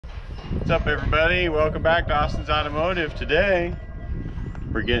What's up, everybody? Welcome back to Austin's Automotive. Today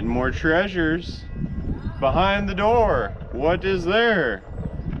we're getting more treasures behind the door. What is there?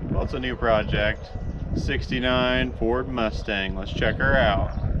 Well, it's a new project, 69 Ford Mustang. Let's check her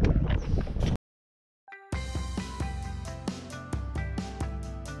out.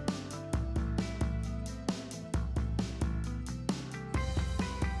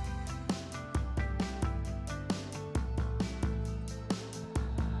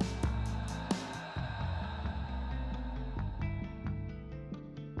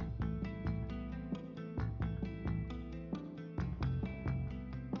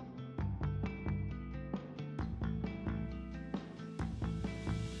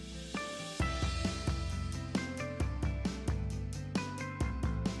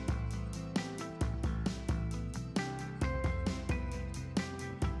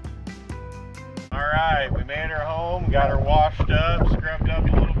 Alright, we made her home, got her washed up, scrubbed up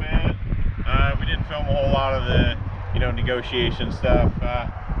a little bit. We didn't film a whole lot of the, negotiation stuff.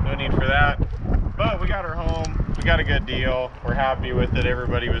 No need for that. But we got her home, we got a good deal. We're happy with it,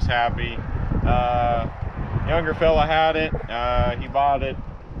 everybody was happy. Younger fella had it, he bought it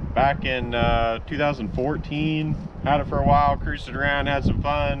back in 2014. Had it for a while, cruised it around, had some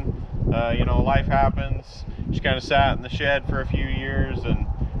fun. Life happens. Just kind of sat in the shed for a few years, and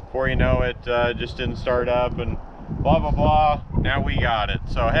before you know it, just didn't start up, and blah blah blah. Now we got it.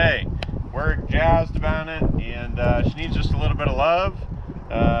 So hey, we're jazzed about it, and she needs just a little bit of love.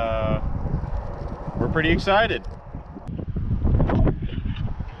 We're pretty excited.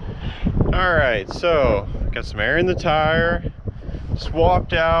 All right, so got some air in the tire,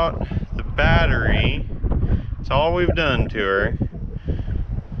 swapped out the battery. That's all we've done to her.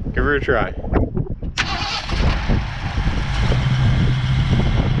 Give her a try.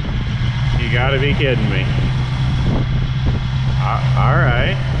 You gotta be kidding me. All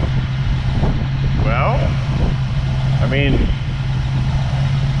right. Well, I mean,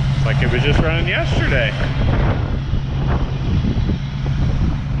 it's like it was just running yesterday.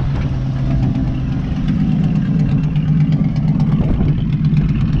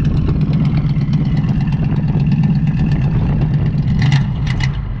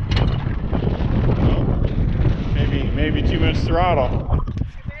 Well, maybe too much throttle.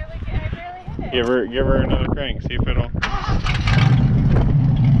 Give her another crank, see if it'll.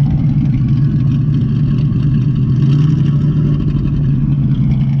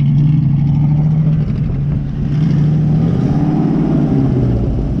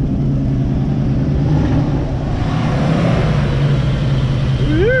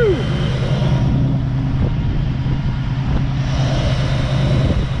 Woo!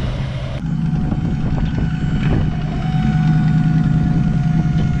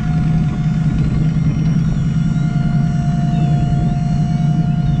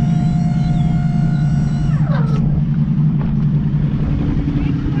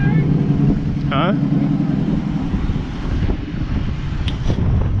 Huh?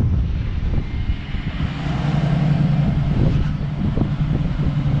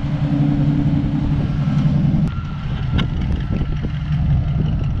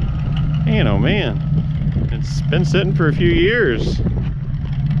 Man, oh man, it's been sitting for a few years.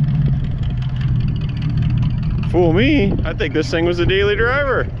 Fool me, I think this thing was a daily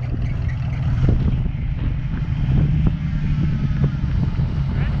driver.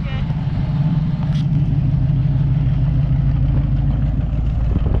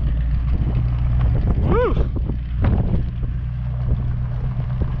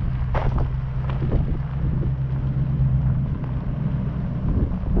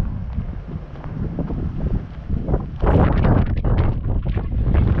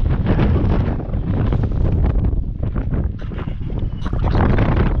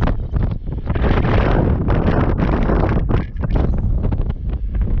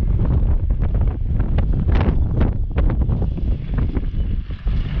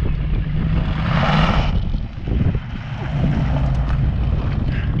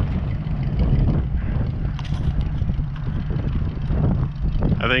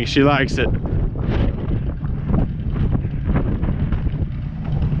 I think she likes it.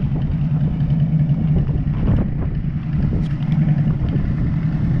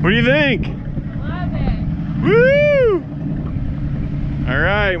 What do you think? Love it. Woo! All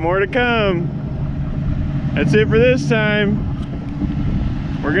right, more to come. That's it for this time.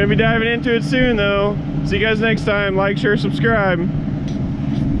 We're gonna be diving into it soon though. See you guys next time. Like, share, subscribe.